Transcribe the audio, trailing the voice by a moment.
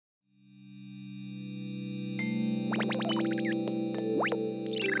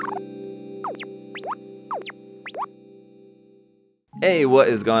Hey, what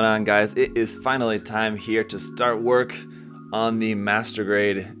is going on, guys? It is finally time here to start work on the Master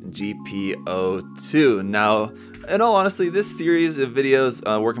Grade GP02. Now, in all honesty, this series of videos,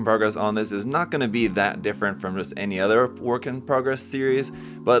 work in progress on this, is not going to be that different from just any other work in progress series,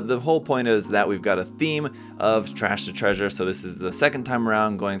 but the whole point is that we've got a theme of trash to treasure, so this is the second time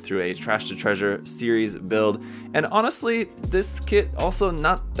around going through a trash to treasure series build, and honestly, this kit also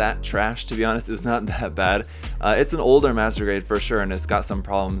not that trash, to be honest. It's not that bad. It's an older Master Grade for sure, and it's got some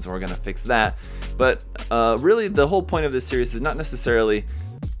problems, and we're going to fix that, but really the whole point of this series is not necessarily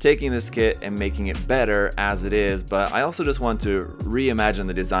taking this kit and making it better as it is, but I also just want to reimagine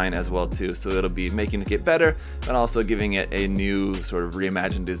the design as well too, so it'll be making the kit better but also giving it a new sort of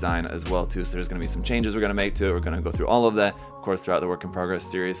reimagined design as well too. So there's going to be some changes we're going to make to it. We're going to go through all of that, of course, throughout the work in progress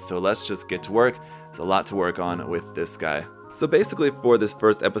series. So let's just get to work. There's a lot to work on with this guy. So basically for this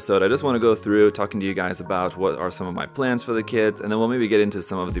first episode, I just want to go through talking to you guys about what are some of my plans for the kit, and then we'll maybe get into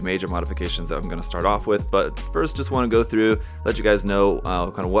some of the major modifications that I'm going to start off with. But first, just want to go through, let you guys know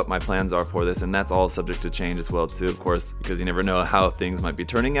kind of what my plans are for this, and that's all subject to change as well too, of course, because you never know how things might be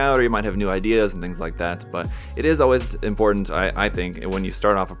turning out, or you might have new ideas and things like that. But it is always important, I think, when you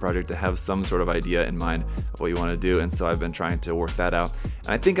start off a project to have some sort of idea in mind of what you want to do, and so I've been trying to work that out.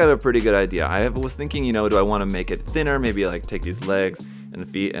 And I think I have a pretty good idea. I was thinking, you know, do I want to make it thinner, maybe like take these legs and the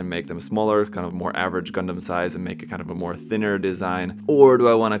feet and make them smaller, kind of more average Gundam size, and make it kind of a more thinner design? Or do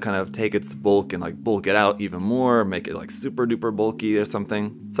I want to kind of take its bulk and like bulk it out even more, make it like super duper bulky or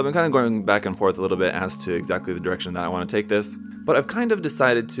something? So I've been kind of going back and forth a little bit as to exactly the direction that I want to take this. But I've kind of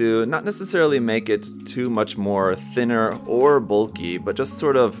decided to not necessarily make it too much more thinner or bulky, but just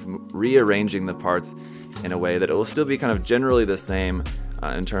sort of rearranging the parts in a way that it will still be kind of generally the same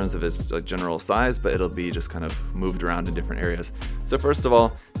in terms of its general size, but it'll be just kind of moved around in different areas. So first of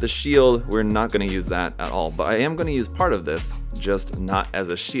all, the shield, we're not going to use that at all, but I am going to use part of this, just not as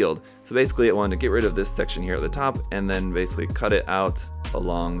a shield. So basically I wanted to get rid of this section here at the top and then basically cut it out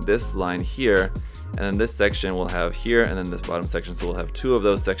along this line here, and then this section we'll have here, and then this bottom section, so we'll have two of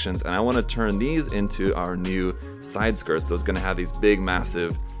those sections, and I want to turn these into our new side skirts. So it's going to have these big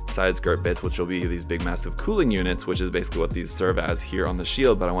massive side skirt bits, which will be these big massive cooling units, which is basically what these serve as here on the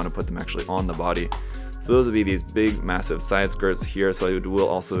shield, but I want to put them actually on the body. So those will be these big massive side skirts here, so I will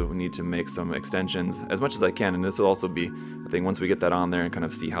also need to make some extensions as much as I can, and this will also be, I think, once we get that on there and kind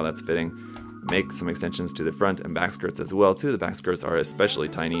of see how that's fitting, make some extensions to the front and back skirts as well too. The back skirts are especially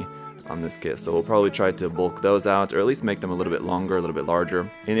tiny on this kit, so we'll probably try to bulk those out, or at least make them a little bit longer, a little bit larger.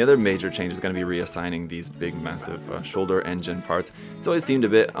 And the other major change is going to be reassigning these big massive shoulder engine parts. It's always seemed a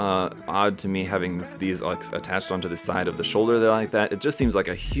bit odd to me having these like attached onto the side of the shoulder there like that. It just seems like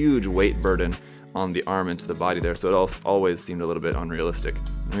a huge weight burden on the arm into the body there, so it also always seemed a little bit unrealistic.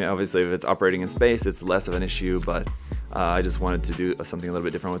 I mean, obviously if it's operating in space, it's less of an issue, but I just wanted to do something a little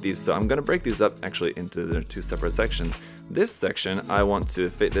bit different with these, so I'm going to break these up actually into their two separate sections. This section, I want to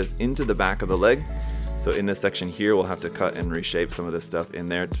fit this into the back of the leg. So in this section here, we'll have to cut and reshape some of this stuff in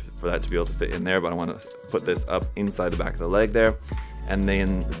there for that to be able to fit in there, but I want to put this up inside the back of the leg there. And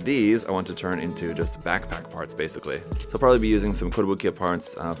then these I want to turn into just backpack parts basically. So I'll probably be using some Kotobukiya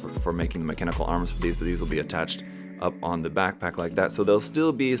parts for making the mechanical arms for these, but these will be attached up on the backpack like that, so they'll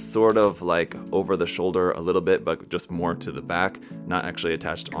still be sort of like over the shoulder a little bit, but just more to the back, not actually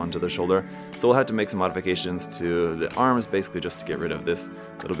attached onto the shoulder. So we'll have to make some modifications to the arms basically just to get rid of this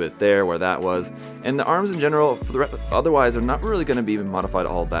little bit there where that was. And the arms in general, otherwise, are not really going to be modified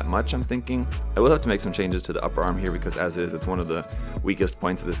all that much, I'm thinking. I will have to make some changes to the upper arm here, because as is, it's one of the weakest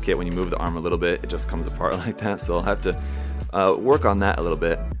points of this kit. When you move the arm a little bit, it just comes apart like that, so I'll have to work on that a little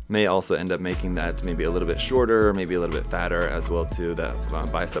bit. May also end up making that maybe a little bit shorter, maybe a little bit fatter as well too, that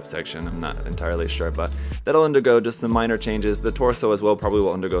bicep section. I'm not entirely sure, but that'll undergo just some minor changes. The torso as well probably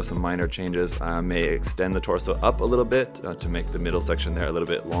will undergo some minor changes. I may extend the torso up a little bit to make the middle section there a little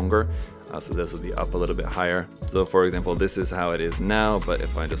bit longer. So this will be up a little bit higher. So for example, this is how it is now, but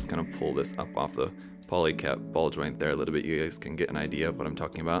if I just kind of pull this up off the polycap ball joint there a little bit, you guys can get an idea of what I'm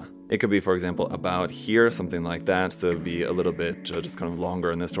talking about. It could be, for example, about here, something like that, so it'd be a little bit just kind of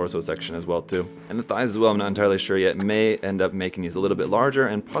longer in this torso section as well too. And the thighs as well, I'm not entirely sure yet. May end up making these a little bit larger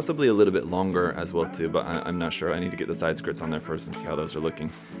and possibly a little bit longer as well too, but I'm not sure. I need to get the side skirts on there first and see how those are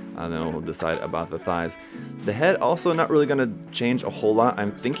looking. And then we'll decide about the thighs. The head also not really going to change a whole lot.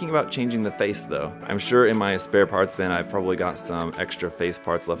 I'm thinking about changing the face though. I'm sure in my spare parts bin I've probably got some extra face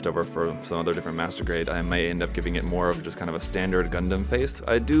parts left over for some other different Master Grade. I may end up giving it more of just kind of a standard Gundam face.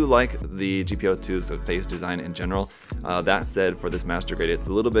 I do like the GP02's face design in general. That said, for this Master Grade, it's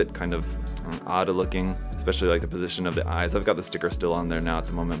a little bit kind of odd looking, especially like the position of the eyes. I've got the sticker still on there now at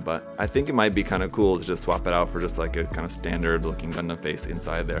the moment, but I think it might be kind of cool to just swap it out for just like a kind of standard looking Gundam face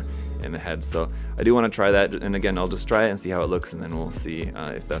inside there in the head. So I do want to try that, and again, I'll just try it and see how it looks, and then we'll see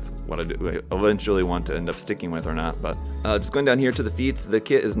if that's what I eventually want to end up sticking with or not. But just going down here to the feet, the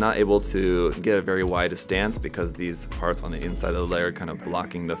kit is not able to get a very wide stance because these parts on the inside of the leg are kind of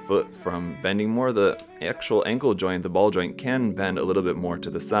blocking the foot from bending more. The actual ankle joint, the ball joint, can bend a little bit more to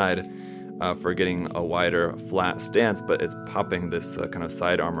the side for getting a wider flat stance, but it's popping this kind of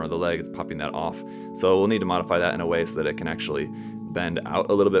side armor of the leg, it's popping that off. So we'll need to modify that in a way so that it can actually bend out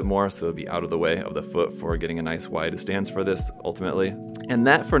a little bit more, so it'll be out of the way of the foot for getting a nice wide stance for this ultimately. And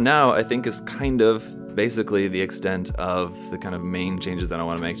that for now I think is kind of basically the extent of the kind of main changes that I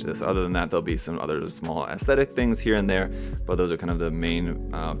want to make to this. Other than that, there'll be some other small aesthetic things here and there, but those are kind of the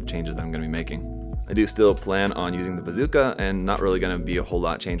main changes that I'm going to be making. I do still plan on using the bazooka, and not really going to be a whole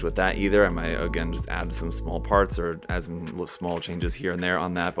lot change with that either. I might again just add some small parts or add some small changes here and there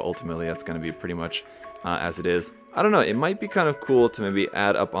on that, but ultimately that's going to be pretty much as it is. I don't know, it might be kind of cool to maybe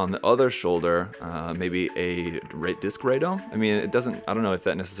add up on the other shoulder maybe a disc radome. I mean, it doesn't, I don't know if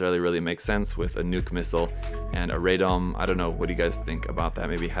that necessarily really makes sense with a nuke missile and a radome. I don't know, what do you guys think about that?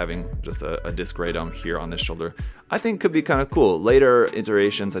 Maybe having just a disc radome here on this shoulder, I think could be kind of cool. Later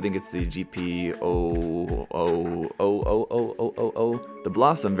iterations, I think it's the GP020000. The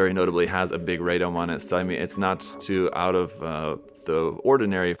Blossom very notably has a big radome on it, so I mean, it's not too out of the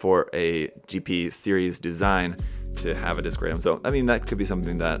ordinary for a GP series design to have a disc radome. So I mean, that could be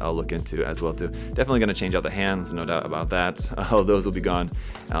something that I'll look into as well too. Definitely going to change out the hands, no doubt about that. Oh, those will be gone.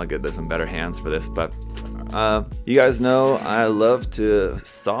 I'll get some better hands for this. But you guys know I love to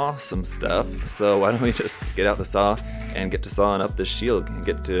saw some stuff, so why don't we just get out the saw and get to sawing up this shield and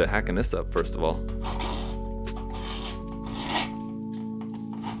get to hacking this up first of all.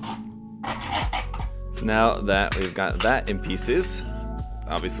 So now that we've got that in pieces,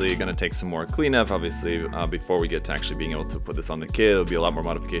 obviously going to take some more cleanup. Obviously, before we get to actually being able to put this on the kit, it'll be a lot more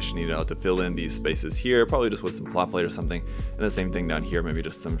modification needed to fill in these spaces here, probably just with some plot plate or something, and the same thing down here, maybe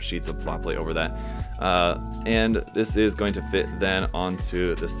just some sheets of plot plate over that. And this is going to fit then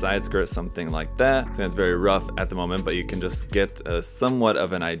onto the side skirt, something like that. So it's very rough at the moment, but you can just get somewhat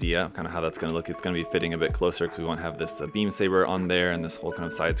of an idea of kind of how that's going to look. It's going to be fitting a bit closer because we won't have this beam saber on there, and this whole kind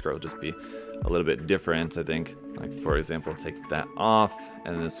of side skirt will just be a little bit different, I think. Like for example, take that off,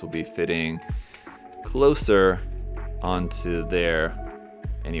 and this will be fitting closer onto there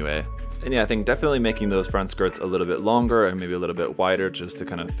anyway. And yeah, I think definitely making those front skirts a little bit longer and maybe a little bit wider just to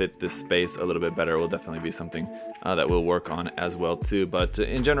kind of fit this space a little bit better will definitely be something that we'll work on as well too. But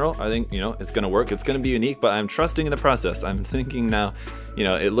in general, I think, you know, it's going to work. It's going to be unique, but I'm trusting in the process. I'm thinking now, you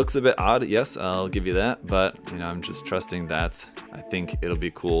know, it looks a bit odd. Yes, I'll give you that. But, you know, I'm just trusting that I think it'll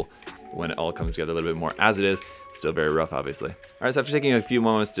be cool when it all comes together a little bit more as it is. Still very rough, obviously. All right, so after taking a few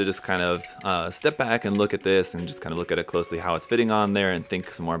moments to just kind of step back and look at this and just kind of look at it closely, how it's fitting on there and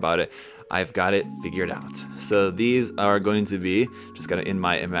think some more about it, I've got it figured out. So these are going to be, just kind of in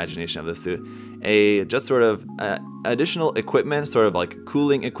my imagination of this suit, just sort of additional equipment, sort of like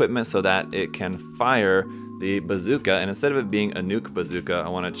cooling equipment so that it can fire the bazooka. And instead of it being a nuke bazooka, I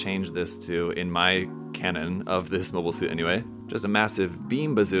want to change this to, in my canon of this mobile suit anyway, just a massive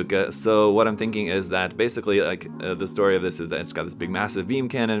beam bazooka. So what I'm thinking is that basically, like the story of this is that it's got this big massive beam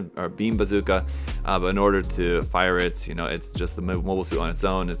cannon or beam bazooka, but in order to fire it, you know, it's just the mobile suit on its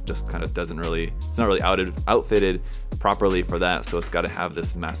own. It's just kind of it's not really outfitted properly for that. So it's got to have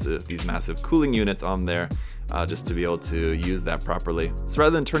these massive cooling units on there. Just to be able to use that properly. So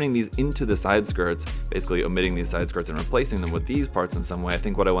rather than turning these into the side skirts, basically omitting these side skirts and replacing them with these parts in some way, I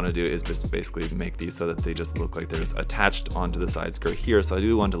think what I want to do is just basically make these so that they just look like they're just attached onto the side skirt here. So I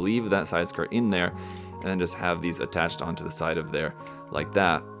do want to leave that side skirt in there and then just have these attached onto the side of there like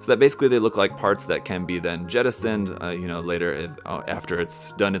that. So that basically they look like parts that can be then jettisoned, you know, later after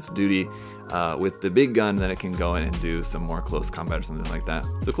it's done its duty with the big gun, then it can go in and do some more close combat or something like that.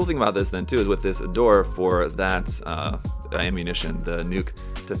 The cool thing about this then too is with this door for that ammunition, the nuke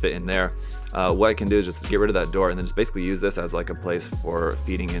to fit in there, what I can do is just get rid of that door and then just basically use this as like a place for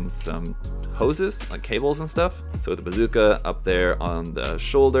feeding in some hoses, like cables and stuff. So with the bazooka up there on the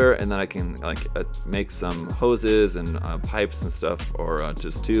shoulder, and then I can like make some hoses and pipes and stuff, or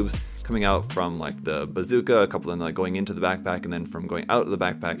just tubes coming out from like the bazooka, a couple of them like going into the backpack, and then from going out of the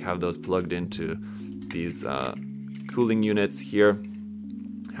backpack have those plugged into these cooling units here.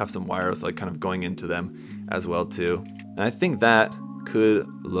 Have some wires like kind of going into them as well too. And I think that could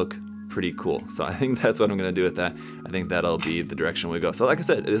look pretty cool. So I think that's what I'm gonna do with that. I think that'll be the direction we go. So like I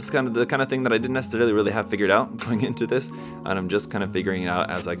said, this is kind of the kind of thing that I didn't necessarily really have figured out going into this, and I'm just kind of figuring it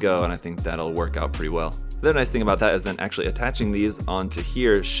out as I go, and I think that'll work out pretty well. The other nice thing about that is then actually attaching these onto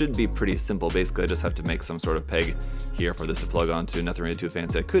here should be pretty simple. Basically, I just have to make some sort of peg here for this to plug onto, nothing really too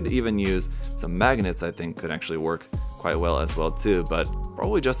fancy. I could even use some magnets. I think could actually work quite well as well too, but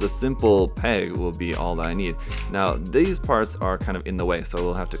probably just a simple peg will be all that I need. Now these parts are kind of in the way, so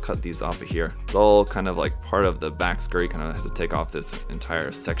we'll have to cut these off of here. It's all kind of like part of the back skirt. You kind of have to take off this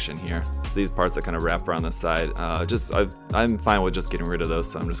entire section here. So these parts that kind of wrap around the side, I'm fine with just getting rid of those,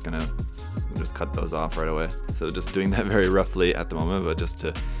 so I'm just gonna cut those off right away. So just doing that very roughly at the moment, but just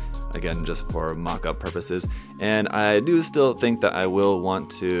to, again, just for mock-up purposes. And I do still think that I will want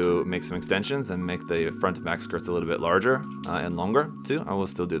to make some extensions and make the front and back skirts a little bit larger and longer too. I will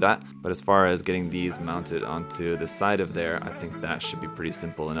still do that. But as far as getting these mounted onto the side of there, I think that should be pretty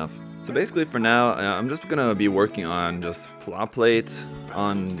simple enough. So basically for now, I'm just gonna be working on just plot plate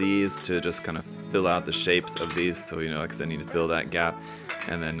on these to just kind of fill out the shapes of these. So, you know, like I said, I need to fill that gap,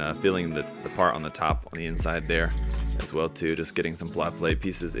 and then filling the part on the top on the inside there as well too, just getting some plot plate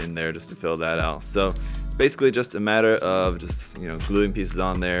pieces in there just to fill that out. So basically just a matter of just, you know, gluing pieces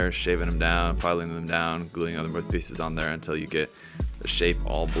on there, shaving them down, filing them down, gluing other pieces on there until you get the shape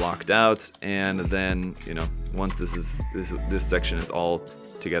all blocked out. And then, you know, once this section is all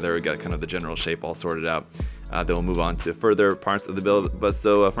together, we got kind of the general shape all sorted out, then we'll move on to further parts of the build. But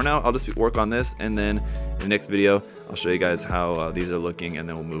so for now, I'll just work on this, and then in the next video I'll show you guys how these are looking, and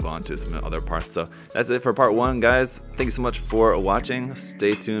then we'll move on to some other parts. So that's it for part 1, guys. Thank you so much for watching.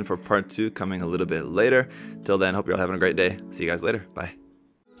 Stay tuned for part 2 coming a little bit later. Till then, hope you're all having a great day. See you guys later. Bye.